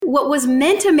what was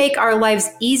meant to make our lives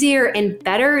easier and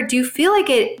better, do you feel like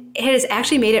it has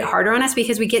actually made it harder on us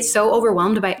because we get so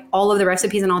overwhelmed by all of the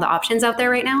recipes and all the options out there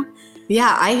right now?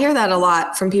 Yeah, I hear that a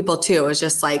lot from people too. It's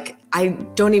just like, I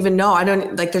don't even know.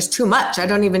 There's too much. I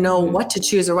don't even know what to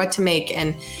choose or what to make.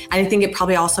 And I think it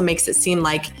probably also makes it seem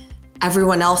like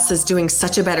everyone else is doing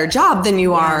such a better job than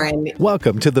you are. And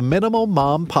welcome to the Minimal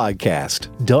Mom Podcast.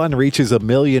 Dawn reaches 1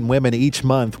 million women each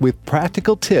month with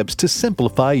practical tips to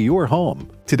simplify your home.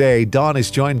 Today, Dawn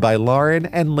is joined by Lauren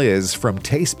and Liz from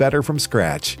Taste Better from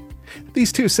Scratch.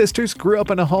 These two sisters grew up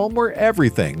in a home where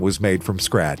everything was made from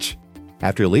scratch.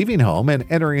 After leaving home and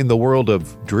entering the world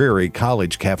of dreary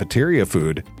college cafeteria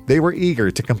food, they were eager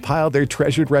to compile their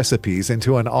treasured recipes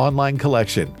into an online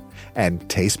collection, and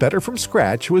Taste Better from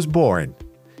Scratch was born.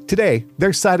 Today,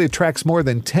 their site attracts more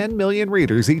than 10 million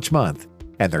readers each month,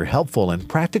 and their helpful and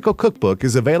practical cookbook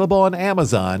is available on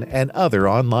Amazon and other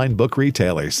online book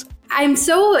retailers. I'm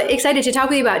so excited to talk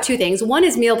with you about two things. One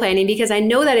is meal planning, because I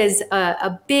know that is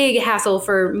a big hassle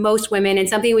for most women and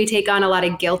something we take on a lot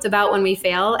of guilt about when we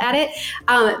fail at it.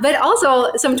 But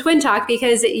also some twin talk,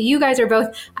 because you guys are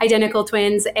both identical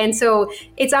twins. And so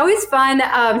it's always fun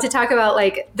to talk about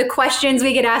like the questions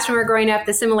we get asked when we're growing up,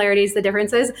 the similarities, the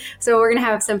differences. So we're going to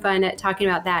have some fun talking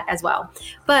about that as well.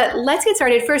 But let's get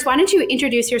started. First, why don't you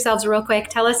introduce yourselves real quick?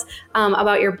 Tell us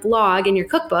about your blog and your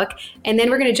cookbook, and then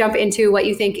we're going to jump into what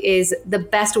you think is the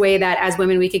best way that as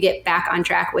women we could get back on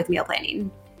track with meal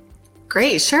planning.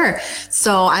 Great, sure.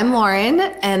 So I'm Lauren,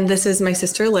 and this is my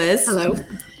sister Liz. Hello.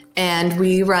 And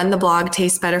we run the blog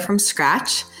Taste Better from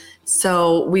Scratch.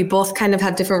 So we both kind of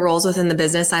have different roles within the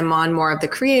business. I'm on more of the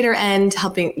creator end,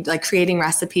 helping like creating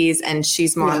recipes, and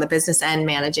she's more on the business end,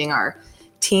 managing our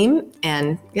team.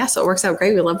 And yeah, so it works out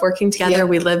great. We love working together. Yep.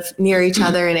 We live near each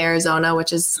other in Arizona,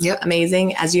 which is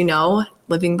amazing, as you know,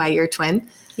 living by your twin.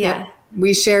 Yeah.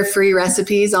 We share free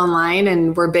recipes online,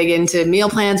 and we're big into meal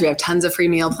plans. We have tons of free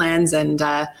meal plans and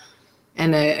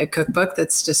a cookbook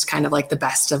that's just kind of like the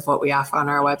best of what we offer on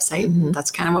our website. Mm-hmm. That's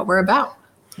kind of what we're about.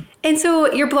 And so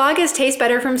your blog is Taste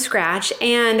Better from Scratch.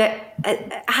 And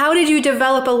how did you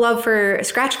develop a love for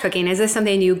scratch cooking? Is this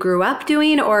something you grew up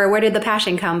doing, or where did the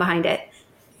passion come behind it?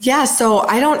 Yeah, so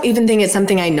I don't even think it's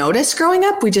something I noticed growing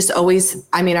up. We just always,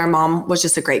 our mom was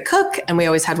just a great cook, and we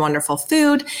always had wonderful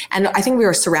food. And I think we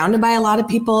were surrounded by a lot of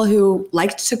people who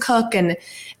liked to cook. And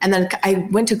then I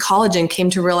went to college and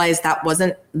came to realize that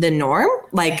wasn't the norm.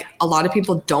 Like, a lot of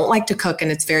people don't like to cook,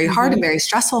 and it's very hard and very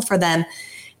stressful for them.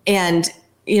 And,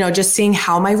 just seeing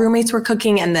how my roommates were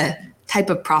cooking and the type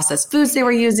of processed foods they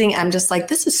were using, I'm just like,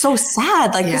 this is so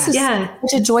sad. Like, this is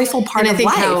such a joyful part of life.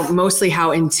 And I think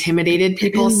how intimidated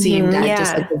people seemed at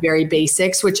just like the very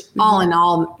basics, which all in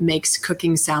all makes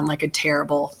cooking sound like a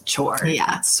terrible chore. Yeah.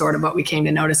 That's sort of what we came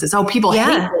to notice is, people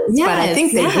hate this. But I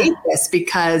think they hate this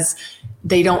because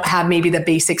they don't have maybe the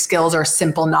basic skills or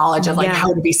simple knowledge of like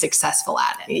how to be successful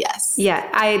at it. Yes. Yeah,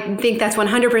 I think that's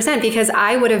 100%, because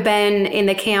I would have been in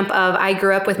the camp of, I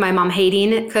grew up with my mom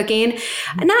hating cooking,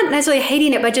 not necessarily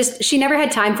hating it, but just she never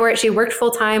had time for it. She worked full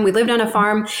time. We lived on a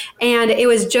farm, and it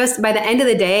was just, by the end of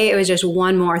the day, it was just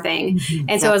one more thing. Mm-hmm.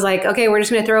 And so I was like, okay, we're just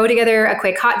going to throw together a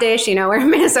quick hot dish. We're in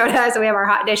Minnesota, so we have our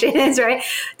hot dishes, right?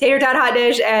 Tater tot hot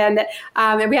dish. And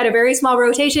we had a very small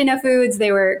rotation of foods.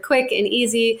 They were quick and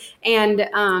easy. And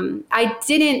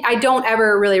I don't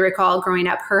ever really recall growing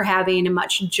up her having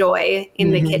much joy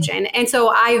in the kitchen. And so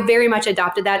I very much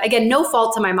adopted that. Again, no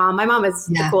fault to my mom. My mom is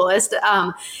the coolest.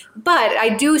 But I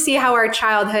do see how our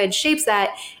childhood shapes that.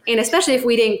 And especially if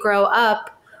we didn't grow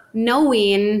up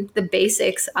knowing the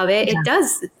basics of it, it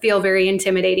does feel very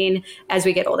intimidating as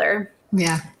we get older.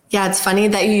 Yeah. Yeah, it's funny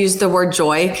that you use the word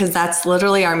joy, because that's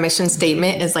literally our mission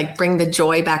statement, is like, bring the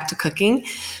joy back to cooking.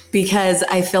 Because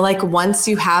I feel like once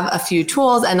you have a few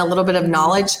tools and a little bit of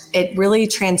knowledge, it really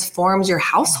transforms your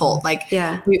household. Like,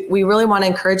 we really want to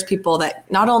encourage people that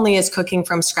not only is cooking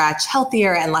from scratch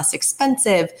healthier and less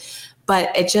expensive,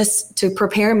 but it just to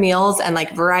prepare meals and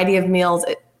like variety of meals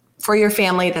for your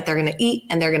family that they're going to eat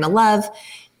and they're going to love.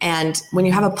 And when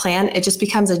you have a plan, it just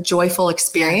becomes a joyful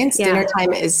experience. Yeah. Dinner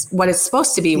time is what it's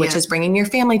supposed to be, which is bringing your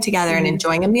family together and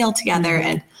enjoying a meal together,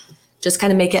 and just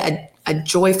kind of make it a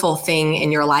joyful thing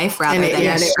in your life rather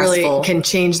than stressful. It really can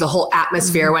change the whole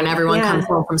atmosphere when everyone comes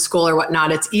home from school or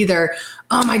whatnot. It's either,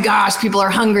 oh my gosh, people are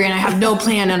hungry and I have no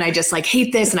plan and I just like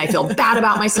hate this and I feel bad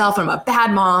about myself and I'm a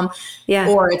bad mom. Yeah.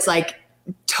 Or it's like,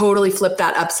 totally flip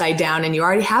that upside down, and you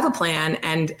already have a plan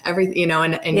and everything, you know,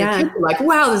 and your kids are like,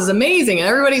 wow, this is amazing. And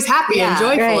everybody's happy and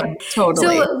joyful. Right. Totally.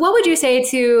 So what would you say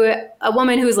to a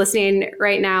woman who's listening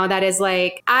right now that is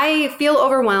like, I feel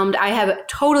overwhelmed. I have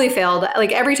totally failed.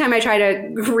 Like every time I try to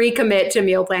recommit to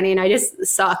meal planning, I just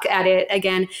suck at it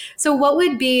again. So what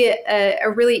would be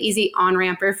a really easy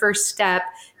on-ramp or first step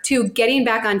to getting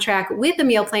back on track with a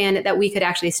meal plan that we could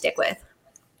actually stick with?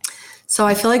 So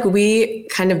I feel like we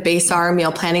kind of base our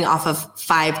meal planning off of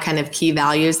 5 kind of key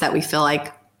values that we feel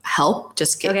like help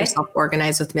just get yourself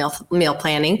organized with meal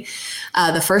planning.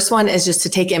 The first one is just to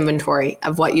take inventory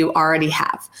of what you already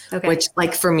have, which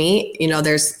like for me, you know,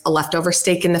 there's a leftover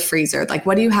steak in the freezer. Like,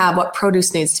 what do you have? What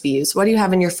produce needs to be used? What do you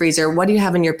have in your freezer? What do you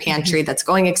have in your pantry that's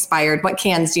going expired? What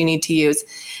cans do you need to use?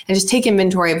 And just take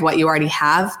inventory of what you already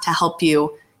have to help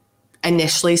you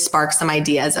initially spark some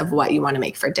ideas of what you want to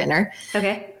make for dinner.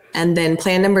 Okay. And then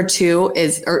step number 2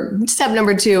 is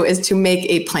to make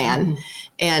a plan.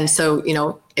 And so, you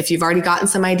know, if you've already gotten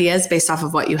some ideas based off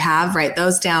of what you have, write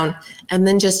those down, and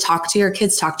then just talk to your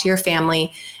kids, talk to your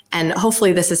family. And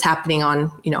hopefully this is happening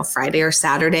on, you know, Friday or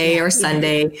Saturday or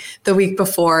Sunday, the week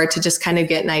before, to just kind of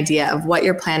get an idea of what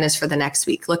your plan is for the next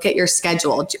week. Look at your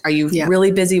schedule. Are you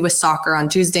really busy with soccer on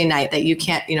Tuesday night that you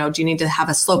can't, you know, do you need to have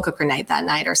a slow cooker night that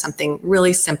night or something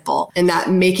really simple? And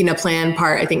that making a plan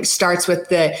part, I think, starts with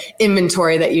the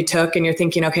inventory that you took, and you're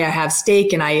thinking, okay, I have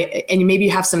steak, and maybe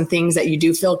you have some things that you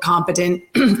do feel competent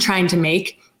trying to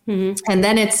make. And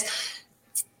then it's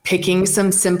picking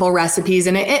some simple recipes.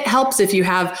 And it helps if you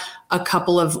have a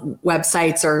couple of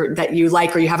websites or that you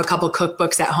like, or you have a couple of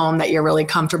cookbooks at home that you're really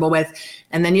comfortable with.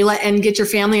 And then get your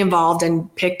family involved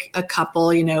and pick a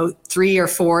couple, you know, 3 or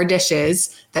 4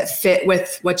 dishes that fit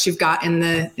with what you've got in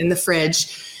the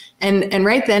fridge. And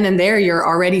right then and there, you're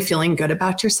already feeling good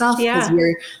about yourself because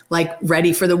you're like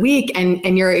ready for the week,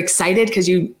 and you're excited because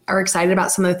you are excited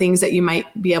about some of the things that you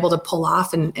might be able to pull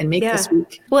off and make this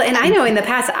week. Well, and I know in the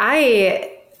past,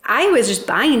 I was just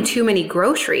buying too many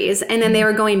groceries, and then they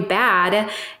were going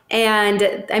bad.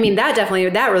 And I mean, that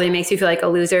really makes you feel like a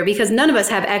loser, because none of us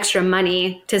have extra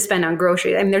money to spend on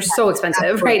groceries. I mean, they're so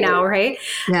expensive right now, right?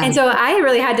 Yeah. And so I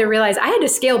really had to realize I had to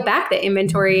scale back the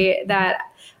inventory that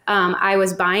I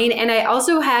was buying. And I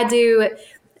also had to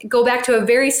go back to a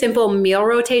very simple meal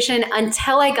rotation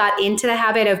until I got into the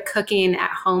habit of cooking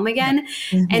at home again.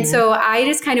 And so I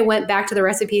just kind of went back to the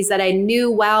recipes that I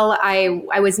knew well. I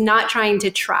was not trying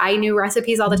to try new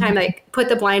recipes all the time, like put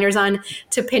the blinders on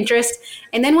to Pinterest.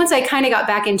 And then once I kind of got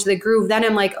back into the groove, then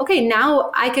I'm like, okay, now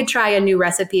I could try a new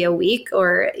recipe a week,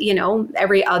 or, you know,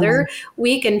 every other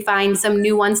week, and find some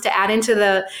new ones to add into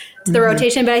the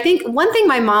rotation. But I think one thing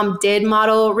my mom did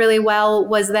model really well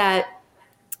was that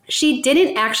she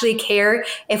didn't actually care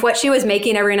if what she was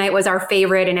making every night was our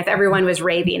favorite and if everyone was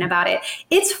raving about it.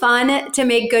 It's fun to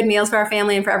make good meals for our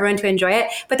family and for everyone to enjoy it.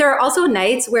 But there are also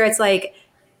nights where it's like,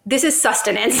 this is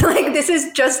sustenance. Like, this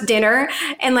is just dinner.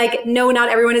 And like, no, not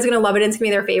everyone is going to love it. And it's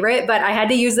going to be their favorite, but I had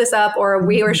to use this up, or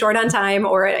we were short on time,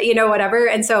 or, you know, whatever.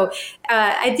 And so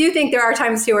I do think there are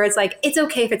times too where it's like, it's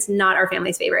okay if it's not our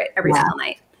family's favorite every single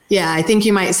night. Yeah, I think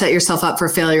you might set yourself up for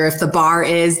failure if the bar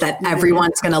is that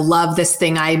everyone's going to love this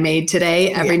thing I made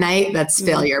today every night. That's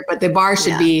failure. But the bar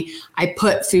should be, I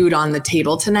put food on the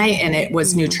table tonight, and it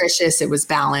was nutritious, it was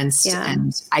balanced,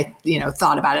 and I, you know,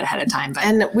 thought about it ahead of time. But.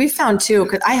 And we found too,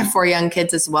 because I have 4 young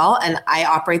kids as well, and I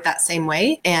operate that same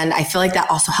way. And I feel like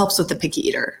that also helps with the picky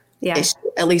eater issue,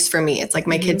 at least for me. It's like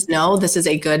my kids know this is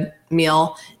a good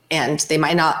meal. And they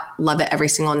might not love it every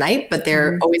single night, but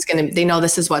they're always they know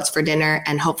this is what's for dinner.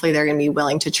 And hopefully they're going to be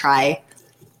willing to try,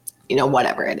 you know,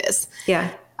 whatever it is.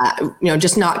 Yeah. You know,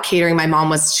 just not catering. My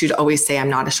mom she'd always say, I'm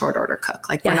not a short order cook.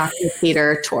 Like, we're not going to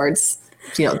cater towards,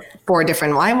 you know, 4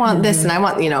 different, well, I want this and I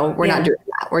want, you know, we're not doing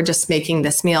that. We're just making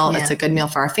this meal. It's a good meal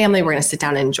for our family. We're going to sit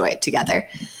down and enjoy it together.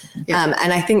 And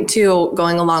I think too,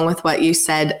 going along with what you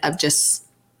said of just,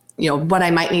 you know, what I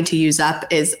might need to use up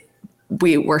is,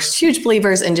 we're huge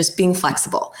believers in just being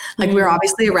flexible. Like, we're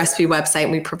obviously a recipe website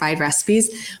and we provide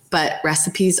recipes, but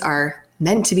recipes are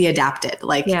meant to be adapted.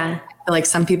 Like, I feel like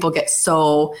some people get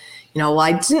so, you know, well,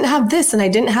 I didn't have this and I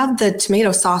didn't have the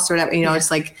tomato sauce or whatever, you know,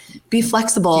 it's like, be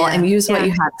flexible and use what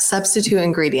you have, substitute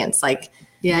ingredients. Like,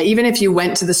 even if you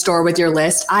went to the store with your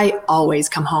list, I always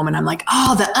come home and I'm like,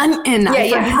 oh, the onion. I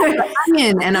forgot the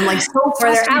onion. And I'm like, so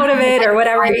frustrated. Or they're out of it or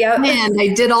whatever. Man, I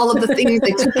did all of the things.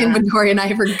 I took inventory and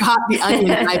I forgot the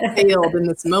onion, and I failed in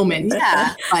this moment.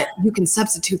 But you can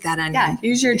substitute that onion.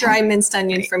 Use your dry minced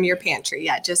onion from your pantry.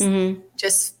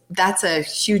 Just that's a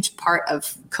huge part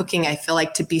of cooking. I feel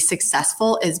like to be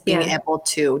successful is being able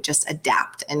to just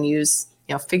adapt and use,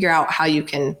 you know, figure out how you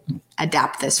can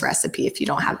adapt this recipe if you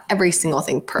don't have every single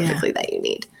thing perfectly that you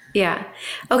need. Yeah.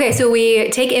 Okay. So we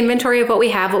take inventory of what we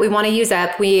have, what we want to use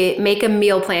up. We make a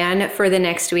meal plan for the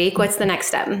next week. What's the next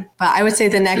step? But I would say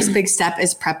the next big step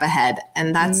is prep ahead.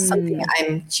 And that's something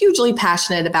I'm hugely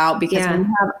passionate about because when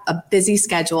you have a busy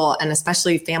schedule, and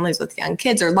especially families with young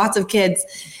kids or lots of kids,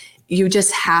 you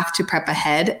just have to prep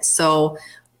ahead. So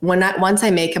once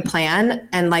I make a plan,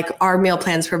 and like our meal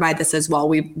plans provide this as well,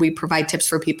 we provide tips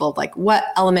for people like what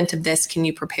element of this can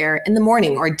you prepare in the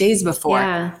morning or days before?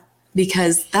 Yeah.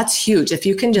 Because that's huge. If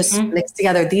you can just mix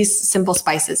together these simple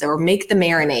spices or make the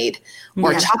marinade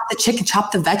or chop the chicken,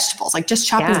 chop the vegetables, like just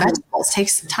chopping vegetables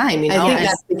takes time, I think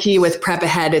that's the key with prep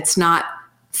ahead. It's not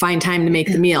find time to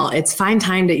make the meal. It's find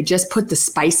time to just put the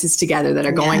spices together that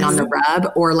are going on the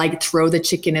rub, or like throw the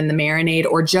chicken in the marinade,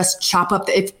 or just chop up.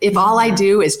 If all I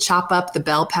do is chop up the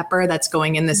bell pepper that's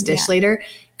going in this dish later,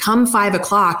 come 5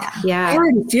 o'clock, I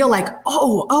already feel like,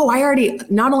 I already,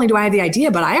 not only do I have the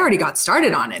idea, but I already got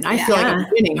started on it. And I feel like I'm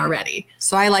winning already.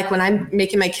 So I like when I'm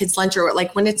making my kids lunch, or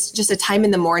like when it's just a time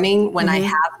in the morning when I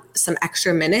have some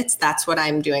extra minutes, that's what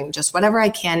I'm doing. Just whatever I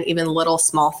can, even little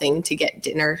small thing to get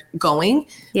dinner going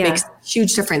makes a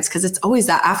huge difference. Cause it's always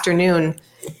that afternoon,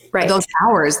 those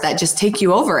hours that just take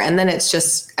you over. And then it's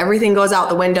just, everything goes out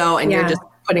the window and you're just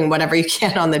putting whatever you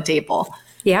can on the table.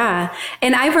 Yeah.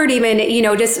 And I've heard even,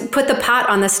 just put the pot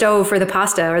on the stove for the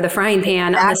pasta or the frying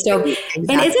pan on the stove. Exactly.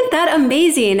 And isn't that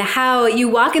amazing how you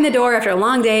walk in the door after a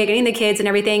long day, getting the kids and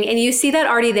everything, and you see that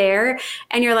already there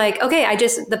and you're like, okay,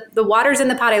 the water's in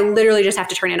the pot. I literally just have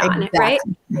to turn it on, right?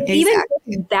 Exactly.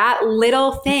 Even that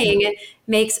little thing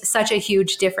makes such a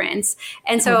huge difference.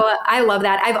 And so I love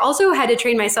that. I've also had to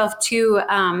train myself to,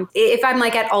 if I'm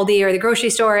like at Aldi or the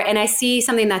grocery store and I see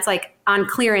something that's like on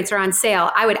clearance or on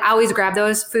sale, I would always grab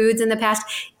those foods in the past,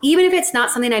 even if it's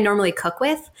not something I normally cook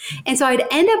with. And so I'd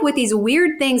end up with these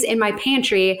weird things in my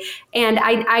pantry and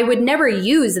I would never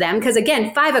use them. Because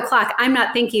again, 5 o'clock, I'm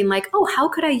not thinking like, oh, how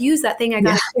could I use that thing I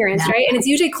got on clearance, right? And it's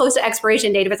usually close to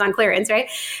expiration date if it's on clearance, right?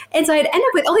 And so I'd end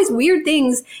up with all these weird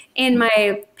things in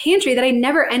my pantry that I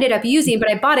never ended up using, but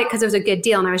I bought it because it was a good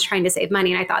deal and I was trying to save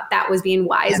money. And I thought that was being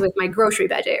wise with my grocery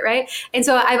budget, right? And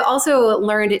so I've also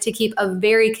learned to keep a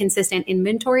very consistent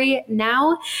inventory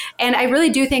now. And I really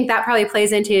do think that probably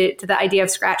plays into the idea of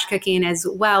scratch cooking as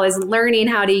well, as learning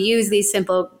how to use these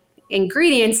simple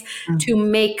ingredients to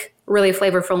make really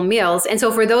flavorful meals. And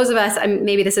so for those of us,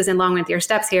 maybe this isn't along with your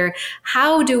steps here,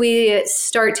 how do we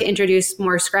start to introduce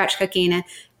more scratch cooking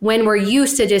when we're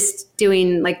used to just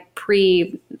doing like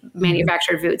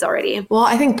pre-manufactured foods already? Well,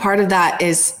 I think part of that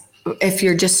is if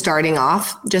you're just starting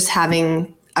off, just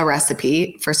having a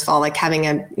recipe, first of all, like having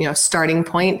a starting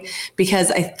point, because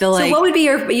I feel like. So what would be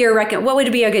what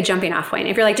would be a good jumping off point?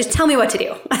 If you're like, just tell me what to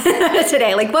do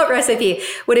today, like what recipe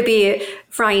would it be?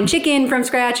 Frying chicken from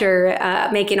scratch or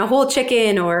making a whole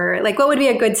chicken, or like what would be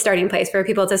a good starting place for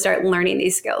people to start learning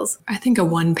these skills? I think a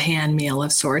one pan meal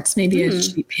of sorts, maybe a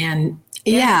cheap pan.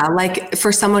 Yeah, like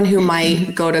for someone who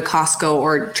might go to Costco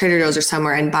or Trader Joe's or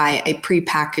somewhere and buy a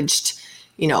prepackaged,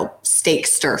 steak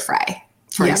stir fry,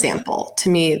 for example. To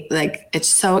me, like it's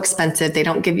so expensive. You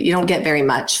don't get very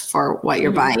much for what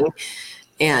you're buying,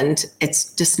 and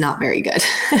it's just not very good.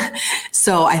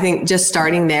 So I think just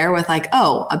starting there with like,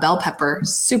 a bell pepper,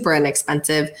 super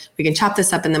inexpensive. We can chop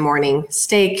this up in the morning.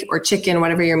 Steak or chicken,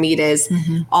 whatever your meat is,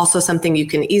 also something you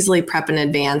can easily prep in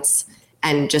advance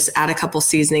and just add a couple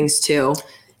seasonings to,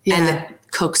 and it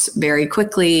cooks very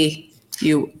quickly.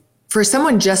 For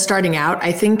someone just starting out,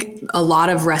 I think a lot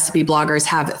of recipe bloggers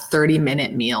have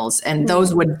 30-minute meals, and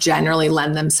those would generally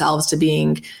lend themselves to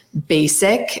being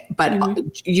basic, but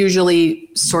usually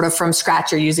sort of from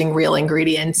scratch. You're using real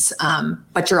ingredients,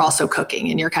 but you're also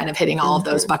cooking and you're kind of hitting all of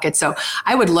those buckets. So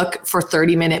I would look for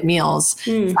 30-minute meals,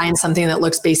 find something that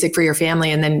looks basic for your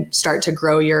family, and then start to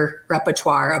grow your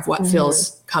repertoire of what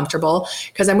feels comfortable.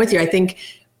 Because I'm with you. I think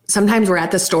sometimes we're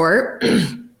at the store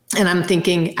and I'm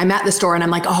thinking, I'm at the store and I'm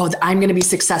like, I'm going to be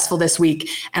successful this week.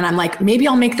 And I'm like, maybe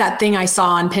I'll make that thing I saw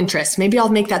on Pinterest. Maybe I'll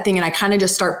make that thing. And I kind of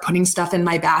just start putting stuff in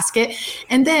my basket.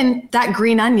 And then that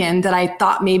green onion that I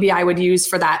thought maybe I would use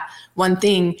for that one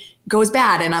thing goes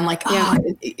bad. And I'm like,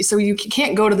 so you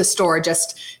can't go to the store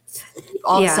just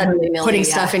all of a sudden putting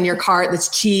stuff in your cart that's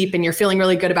cheap and you're feeling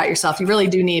really good about yourself. You really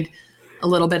do need a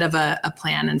little bit of a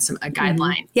plan and a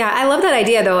guideline. Yeah. I love that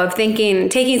idea though, of taking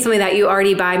something that you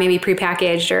already buy, maybe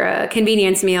prepackaged or a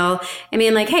convenience meal, and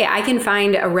being like, hey, I can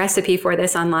find a recipe for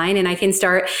this online and I can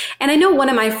start. And I know one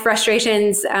of my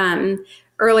frustrations,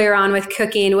 earlier on with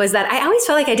cooking was that I always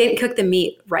felt like I didn't cook the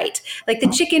meat right. Like the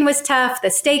chicken was tough, the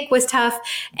steak was tough.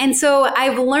 And so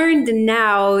I've learned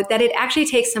now that it actually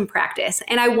takes some practice.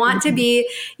 And I want to be,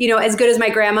 as good as my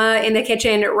grandma in the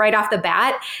kitchen right off the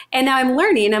bat. And now I'm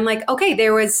learning. I'm like, okay,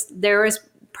 there was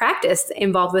practice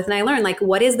involved with, and I learned like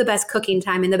what is the best cooking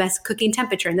time and the best cooking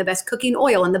temperature and the best cooking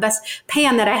oil and the best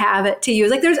pan that I have to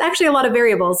use. Like there's actually a lot of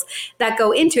variables that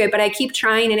go into it, but I keep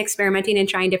trying and experimenting and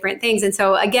trying different things. And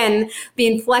so again,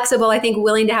 being flexible, I think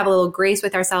willing to have a little grace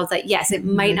with ourselves that yes, it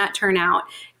might not turn out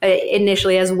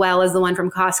initially as well as the one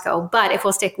from Costco, but if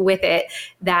we'll stick with it,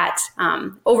 that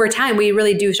over time, we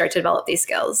really do start to develop these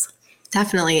skills.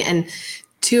 Definitely. And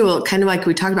too, kind of like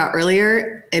we talked about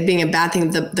earlier, it being a bad thing,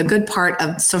 the good part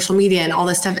of social media and all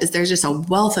this stuff is there's just a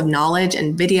wealth of knowledge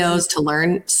and videos to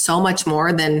learn so much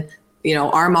more than,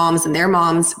 our moms and their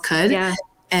moms could. Yeah.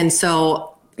 And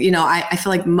so, I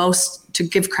feel like to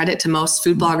give credit to most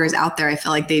food bloggers out there, I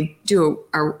feel like they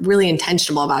are really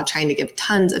intentional about trying to give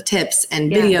tons of tips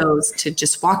and videos to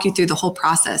just walk you through the whole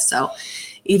process. So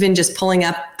even just pulling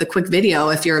up the quick video,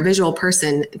 if you're a visual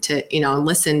person, to,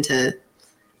 listen to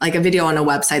like a video on a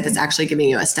website that's actually giving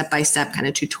you a step-by-step kind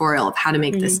of tutorial of how to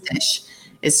make this dish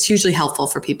is hugely helpful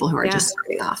for people who are just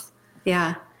starting off.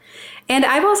 Yeah. And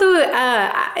I've also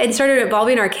started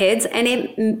involving our kids, and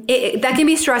it that can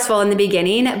be stressful in the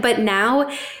beginning, but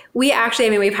now we've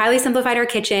highly simplified our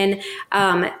kitchen,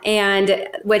 and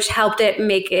which helped it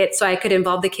make it so I could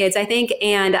involve the kids, I think.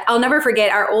 And I'll never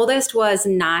forget, our oldest was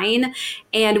 9,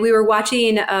 and we were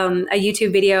watching a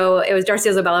YouTube video. It was Darcy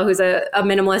Isabella, who's a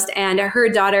minimalist, and her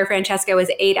daughter, Francesca, was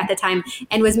 8 at the time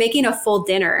and was making a full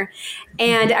dinner.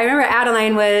 And I remember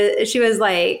Adeline she was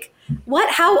like,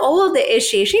 what, how old is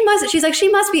she? She's like, she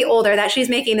must be older that she's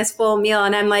making this full meal.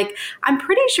 And I'm like, I'm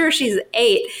pretty sure she's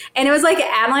 8. And it was like,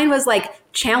 Adeline was like,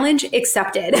 challenge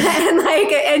accepted.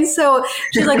 and so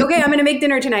she's like, okay, I'm going to make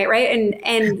dinner tonight. Right.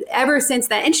 And ever since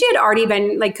then, and she had already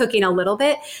been like cooking a little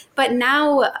bit, but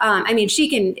now, she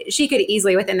could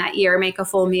easily within that year make a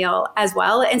full meal as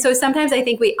well. And so sometimes I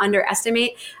think we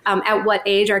underestimate at what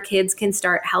age our kids can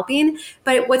start helping.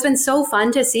 But what's been so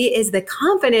fun to see is the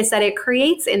confidence that it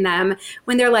creates in them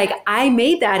when they're like, I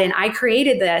made that and I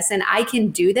created this and I can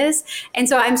do this. And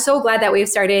so I'm so glad that we've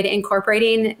started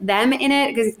incorporating them in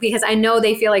it because I know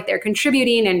they feel like they're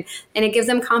contributing and it gives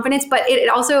them confidence, but it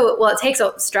also, it takes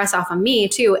stress off of me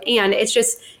too. And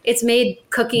it's made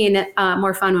cooking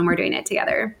more fun when we're doing it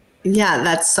together. Yeah,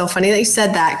 that's so funny that you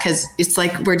said that, because it's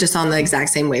like we're just on the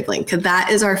exact same wavelength. Because that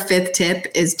is our 5th tip,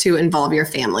 is to involve your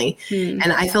family.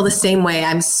 And I feel the same way.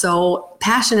 I'm so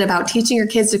passionate about teaching your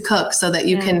kids to cook so that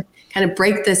you can kind of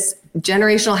break this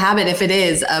generational habit, if it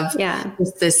is, of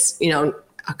this,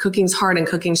 cooking's hard and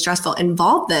cooking's stressful.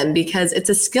 Involve them, because it's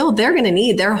a skill they're going to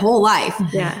need their whole life.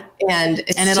 Yeah. And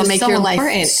it'll make your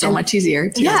life so much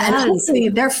easier. And honestly,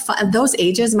 they're fun. Those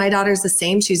ages, my daughter's the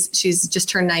same. She's just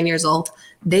turned 9 years old.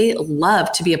 They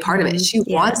love to be a part of it. She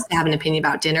wants to have an opinion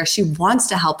about dinner. She wants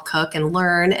to help cook and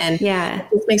learn. And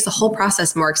it makes the whole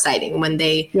process more exciting when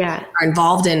they are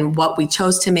involved in what we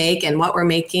chose to make and what we're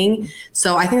making.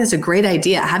 So I think that's a great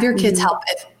idea. Have your kids help.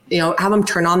 Have them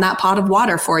turn on that pot of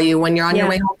water for you when you're on your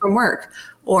way home from work,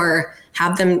 or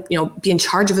have them, be in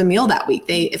charge of a meal that week.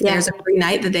 If there's a free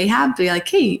night that they have, be like,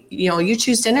 hey, you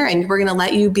choose dinner and we're going to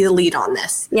let you be the lead on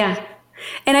this. Yeah.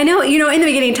 And I know, in the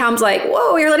beginning, Tom's like,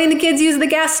 whoa, you're letting the kids use the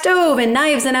gas stove and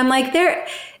knives. And I'm like,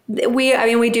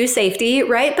 we do safety,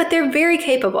 right? But they're very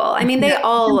capable. They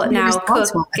all now cook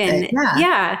and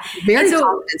very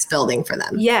confidence building for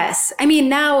them. Yes.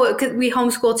 Now, because we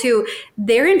homeschool too,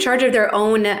 they're in charge of their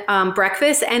own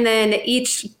breakfast, and then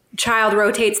each child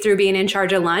rotates through being in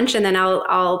charge of lunch, and then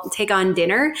I'll take on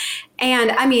dinner.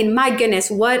 And my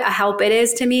goodness, what a help it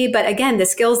is to me. But again, the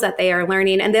skills that they are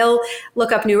learning, and they'll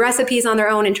look up new recipes on their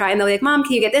own and try, and they'll be like, Mom,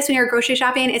 can you get this when you're grocery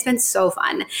shopping? It's been so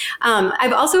fun.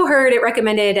 I've also heard it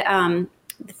recommended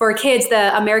for kids,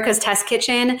 the America's Test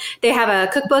Kitchen. They have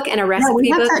a cookbook and a recipe we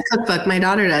have book. That cookbook. My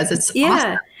daughter does. It's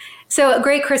awesome. So a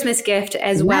great Christmas gift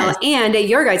as well. And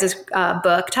your guys'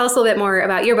 book. Tell us a little bit more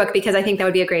about your book, because I think that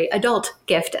would be a great adult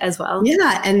gift as well.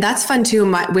 Yeah. And that's fun too.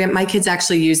 My kids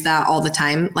actually use that all the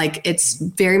time. Like, it's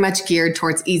very much geared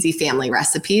towards easy family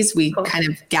recipes. We kind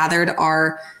of gathered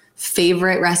our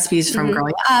favorite recipes from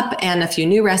growing up and a few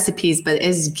new recipes, but it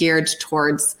is geared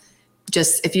towards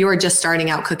just, if you are just starting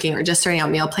out cooking or just starting out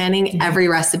meal planning, every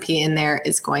recipe in there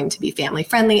is going to be family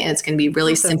friendly, and it's going to be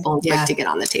really simple and quick to get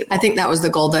on the table. I think that was the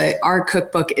goal. Our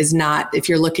cookbook is not, if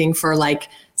you're looking for like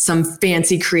some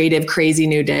fancy, creative, crazy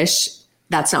new dish,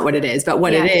 that's not what it is. But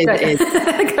what it is, good.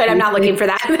 is good. I'm not looking for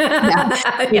that.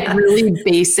 It's really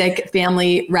basic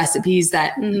family recipes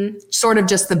that sort of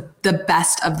just the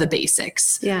best of the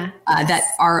basics that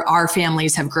our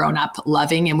families have grown up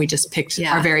loving. And we just picked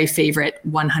our very favorite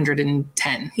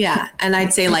 110. Yeah. And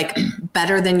I'd say like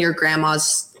better than your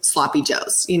grandma's sloppy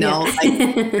joes, you know,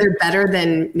 like they're better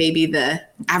than maybe the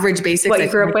average basics. What you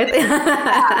grew up with.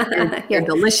 They're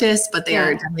delicious, but they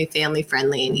are definitely family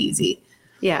friendly and easy.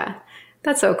 Yeah.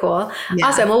 That's so cool. Yeah.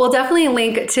 Awesome. Well, we'll definitely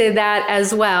link to that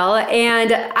as well.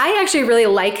 And I actually really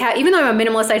like how, even though I'm a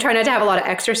minimalist, I try not to have a lot of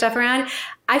extra stuff around.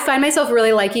 I find myself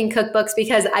really liking cookbooks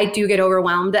because I do get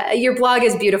overwhelmed. Your blog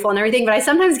is beautiful and everything, but I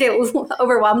sometimes get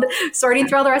overwhelmed sorting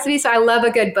through all the recipes. So I love a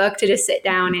good book to just sit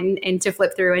down and to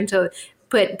flip through and to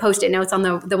put Post-it notes on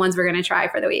the ones we're going to try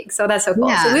for the week. So that's so cool.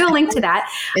 Yeah. So we will link to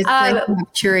that. It's like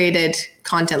curated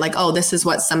content, like, oh, this is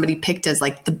what somebody picked as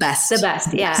like the best. The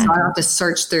best, yeah. So I don't have to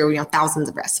search through, thousands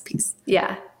of recipes.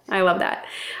 Yeah, I love that.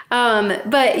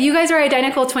 But you guys are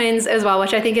identical twins as well,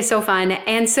 which I think is so fun.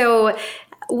 And so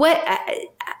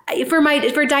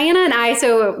for Diana and I,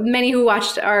 so many who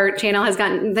watched our channel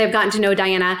they've gotten to know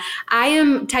Diana. I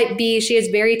am type B. She is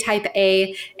very type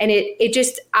A. And it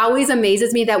just always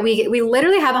amazes me that we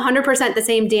literally have 100% the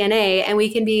same DNA and we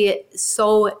can be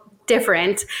so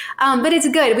different. But it's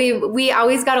good. We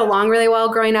always got along really well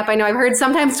growing up. I know I've heard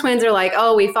sometimes twins are like,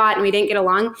 oh, we fought and we didn't get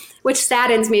along, which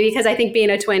saddens me because I think being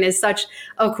a twin is such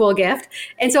a cool gift.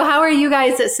 And so how are you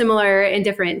guys similar and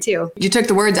different too? You took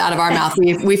the words out of our mouth.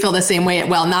 We feel the same way.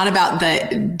 Well, not about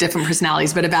the different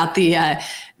personalities, but about the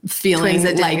feeling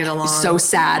that like so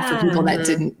sad for people that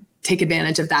didn't take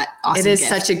advantage of that awesome It is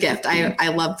gift. such a gift. I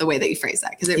love the way that you phrase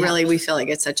that because really, we feel like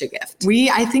it's such a gift.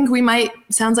 I think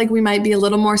sounds like we might be a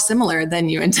little more similar than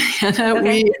you and Diana.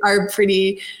 Okay. We are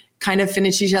pretty kind of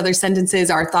finish each other's sentences.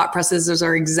 Our thought processes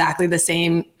are exactly the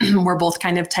same. We're both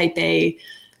kind of type A.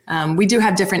 We do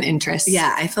have different interests.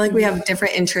 Yeah, I feel like we have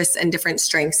different interests and different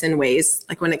strengths and ways.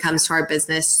 Like when it comes to our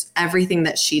business, everything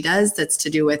that she does that's to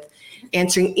do with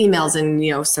answering emails and,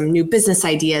 some new business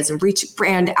ideas and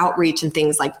brand outreach and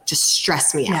things like just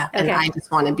stress me out. And I just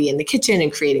want to be in the kitchen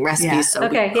and creating recipes. So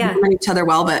we complement each other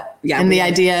well, but And the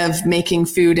idea of making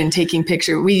food and taking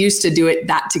pictures, we used to do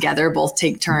that together, both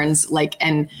take turns,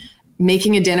 and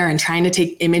making a dinner and trying to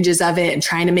take images of it and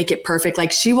trying to make it perfect.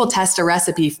 Like she will test a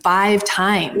recipe 5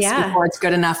 times before it's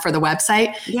good enough for the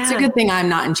website. Yeah. It's a good thing I'm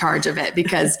not in charge of it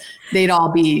because they'd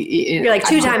all be. You're like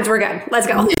 2 times, we're good. Let's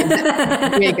go.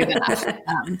 Way good enough.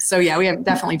 So we have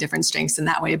definitely different strengths in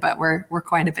that way, but we're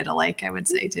quite a bit alike, I would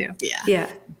say too. Yeah. Yeah.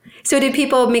 So did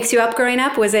people mix you up growing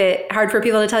up? Was it hard for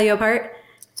people to tell you apart?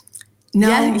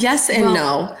 No. Yes and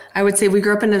no. I would say we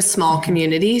grew up in a small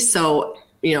community. So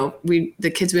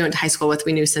the kids we went to high school with,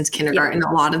 we knew since kindergarten,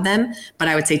 a lot of them, but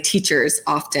I would say teachers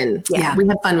often, we had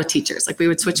fun with teachers. Like we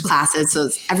would switch classes. So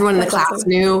everyone in the class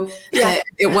knew that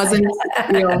it wasn't,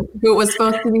 who it was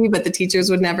supposed to be, but the teachers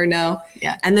would never know.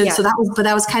 Yeah. And then, so that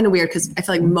was kind of weird because I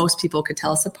feel like most people could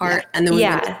tell us apart. And then we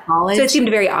went to college. So it seemed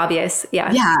very obvious.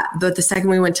 Yeah. Yeah. But the second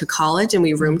we went to college and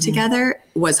we roomed together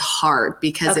was hard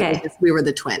because we were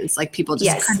the twins. Like people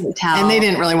just couldn't tell. And they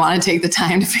didn't really want to take the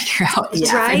time to figure out.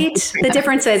 Right. The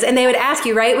differences. And they would ask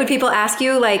you, right? Would people ask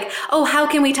you like, oh, how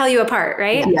can we tell you apart?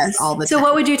 Right. Yes. All the time. So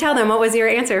what would you tell them? What was your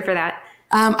answer for that?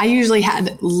 I usually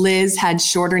Liz had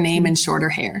shorter name and shorter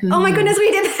hair. Oh my goodness,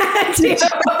 we did that too.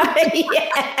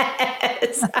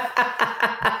 Yes.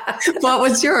 What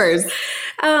was yours?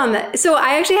 So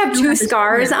I actually have 2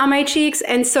 scars on my cheeks.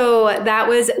 And so that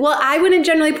was, I wouldn't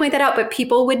generally point that out, but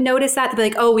people would notice that. They'd be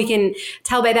like, oh, we can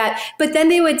tell by that. But then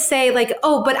they would say like,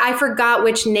 oh, but I forgot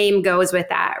which name goes with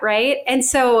that. Right. And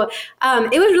so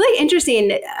it was really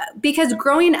interesting because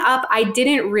growing up, I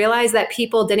didn't realize that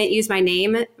people didn't use my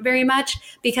name very much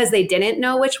because they didn't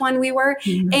know which one we were.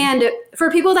 Mm-hmm. And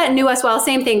for people that knew us well,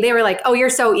 same thing. They were like, oh,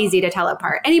 you're so easy to tell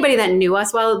apart. Anybody that knew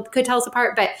us well could tell us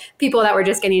apart, but people that were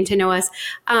just getting to know us.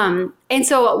 And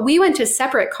so we went to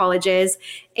separate colleges,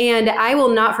 and I will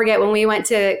not forget when we went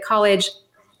to college,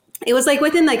 it was like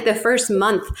within like the first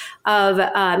month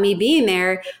of me being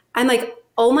there, I'm like,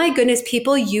 oh my goodness,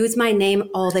 people use my name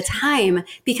all the time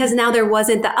because now there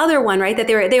wasn't the other one, right? That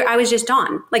I was just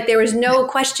Dawn. Like there was no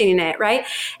questioning it, right?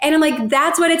 And I'm like,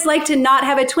 that's what it's like to not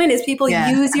have a twin is people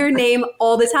use your name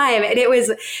all the time. And it was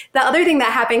the other thing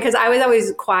that happened because I was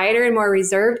always quieter and more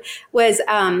reserved was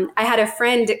I had a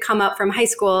friend come up from high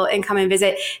school and come and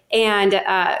visit. And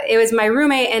it was my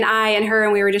roommate and I and her,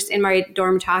 and we were just in my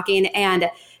dorm talking. And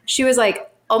she was like,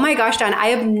 oh my gosh, Dawn, I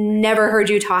have never heard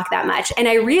you talk that much. And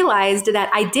I realized that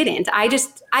I didn't.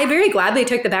 I very gladly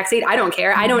took the backseat. I don't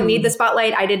care. I don't need the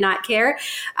spotlight. I did not care.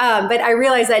 But I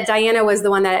realized that Diana was the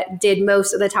one that did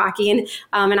most of the talking.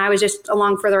 And I was just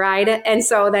along for the ride. And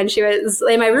so then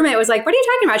and my roommate was like, what are you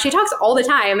talking about? She talks all the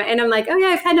time. And I'm like, oh yeah,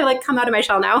 I've kind of like come out of my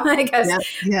shell now, I guess,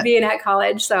 being at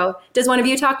college. So does one of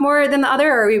you talk more than the other,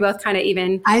 or are we both kind of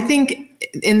even? I think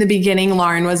in the beginning,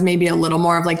 Lauren was maybe a little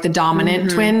more of like the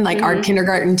dominant twin. Like our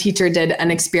kindergarten teacher did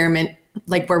an experiment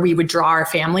like where we would draw our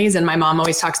families. And my mom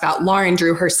always talks about Lauren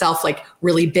drew herself like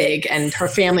really big and her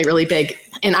family really big.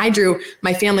 And I drew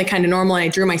my family kind of normal and I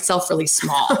drew myself really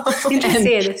small.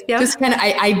 Interesting. Just kind of,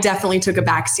 I definitely took a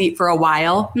back seat for a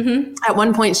while. At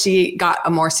one point she got a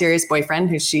more serious boyfriend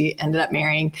who she ended up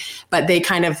marrying, but they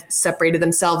kind of separated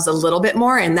themselves a little bit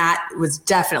more. And that was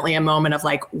definitely a moment of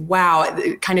like, wow,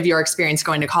 kind of your experience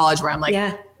going to college where I'm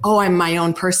like, oh, I'm my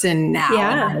own person now.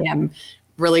 And I am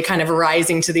really kind of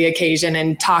rising to the occasion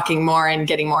and talking more and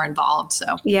getting more involved.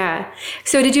 So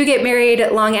So did you get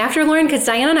married long after Lauren? Because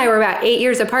Diana and I were about 8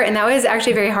 years apart, and that was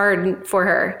actually very hard for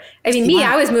her. I mean,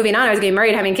 I was moving on. I was getting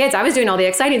married, having kids. I was doing all the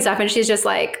exciting stuff, and she's just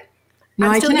like, no,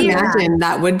 I can imagine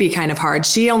that would be kind of hard.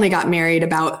 She only got married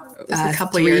about a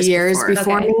couple 3 years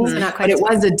before me, but it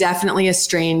was definitely a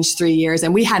strange 3 years.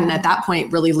 And we hadn't at that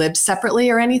point really lived separately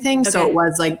or anything. So it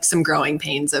was like some growing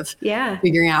pains of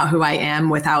figuring out who I am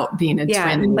without being a twin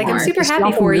anymore. Like, I'm super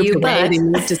happy for you, but they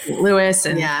moved to St. Louis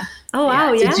and oh,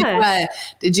 wow.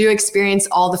 Did you experience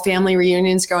all the family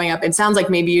reunions growing up? It sounds like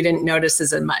maybe you didn't notice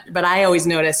as much, but I always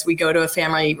notice we go to a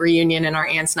family reunion and our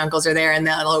aunts and uncles are there and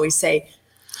they'll always say,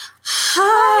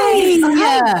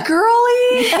 hi,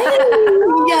 girly.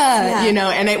 Hey. You know,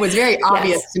 and it was very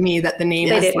obvious to me that the name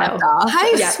was left off.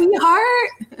 Hi,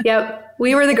 sweetheart.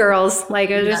 We were the girls, like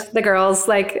it was just the girls,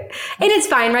 like, and it's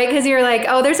fine, right? Because you're like,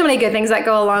 oh, there's so many good things that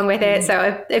go along with it.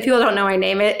 So if people don't know I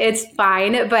name it, it's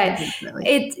fine. But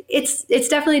it's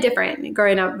definitely different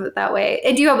growing up that way.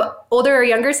 And do you have older or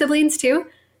younger siblings too?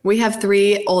 We have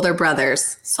 3 older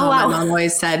brothers. So my mom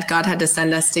always said God had to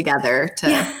send us together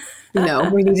to you know,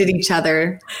 we needed each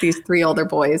other, these 3 older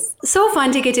boys. So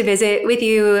fun to get to visit with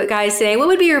you guys today. What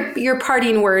would be your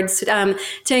parting words to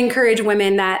encourage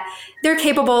women that they're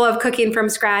capable of cooking from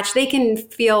scratch? They can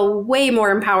feel way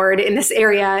more empowered in this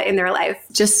area in their life.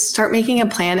 Just start making a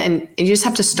plan, and you just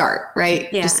have to start, right?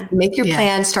 Just make your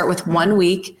plan, start with 1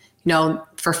 week, you know,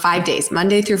 for 5 days,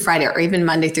 Monday through Friday, or even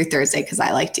Monday through Thursday, because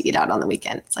I like to eat out on the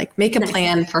weekend. It's like, make a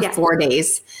plan for 4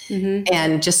 days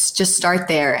and just start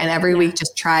there. And every week,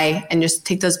 just try and just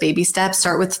take those baby steps.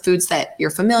 Start with foods that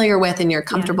you're familiar with and you're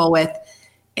comfortable with.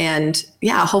 And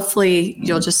hopefully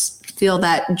you'll just feel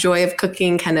that joy of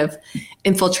cooking kind of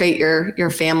infiltrate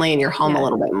your family and your home a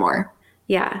little bit more.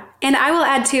 Yeah. And I will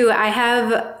add too, I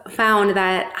have found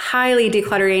that highly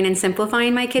decluttering and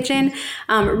simplifying my kitchen,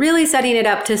 really setting it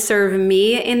up to serve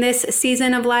me in this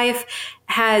season of life,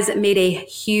 has made a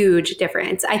huge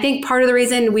difference. I think part of the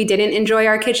reason we didn't enjoy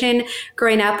our kitchen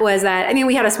growing up was that, I mean,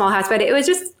 we had a small house, but it was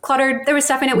just cluttered. There was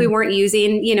stuff in it we weren't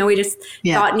using, you know, we just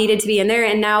thought needed to be in there.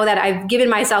 And now that I've given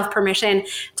myself permission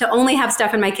to only have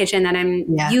stuff in my kitchen that I'm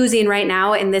using right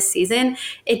now in this season,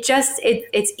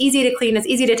 it's easy to clean, it's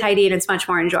easy to tidy, and it's much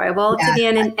more enjoyable to be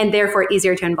in, and therefore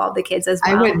easier to involve the kids as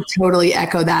well. I would totally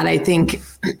echo that. I think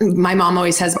my mom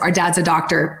always says, our dad's a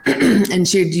doctor, and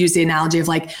she would use the analogy of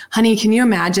like, honey, can you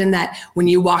imagine that when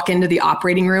you walk into the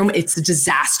operating room, it's a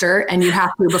disaster, and you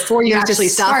have to, before you actually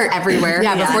start everywhere.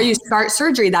 Before you start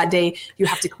surgery that day, you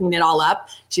have to clean it all up.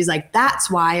 She's like, that's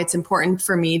why it's important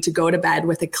for me to go to bed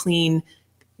with a clean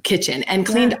kitchen and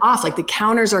cleaned off. Like the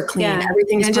counters are clean,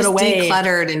 everything's put away,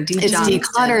 decluttered and it's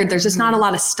decluttered. There's just not a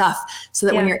lot of stuff, so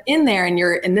that when you're in there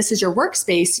and this is your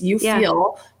workspace, you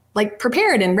feel like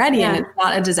prepared and ready, and it's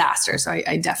not a disaster. So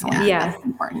I definitely think that's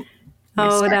important.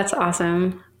 Oh, that's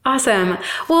awesome. Awesome.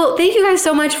 Well, thank you guys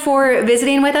so much for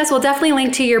visiting with us. We'll definitely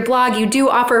link to your blog. You do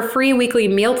offer free weekly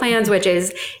meal plans, which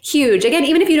is huge. Again,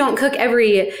 even if you don't cook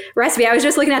every recipe, I was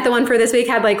just looking at the one for this week,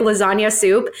 had like lasagna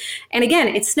soup. And again,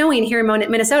 it's snowing here in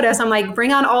Minnesota. So I'm like,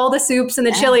 bring on all the soups and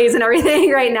the chilies and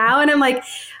everything right now. And I'm like,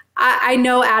 I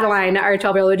know Adeline, our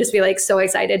 12-year-old, would just be like so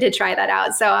excited to try that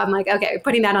out. So I'm like, okay,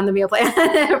 putting that on the meal plan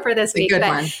for this week.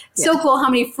 So cool how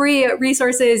many free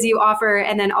resources you offer.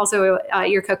 And then also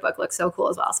your cookbook looks so cool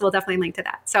as well. So we'll definitely link to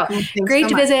that. So great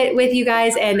to visit with you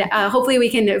guys. And hopefully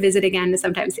we can visit again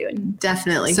sometime soon.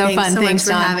 Definitely. So fun. Thanks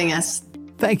for having us.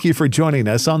 Thank you for joining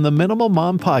us on the Minimal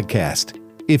Mom Podcast.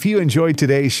 If you enjoyed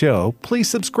today's show, please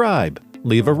subscribe,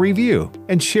 leave a review,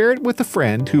 and share it with a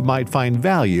friend who might find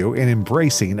value in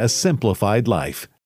embracing a simplified life.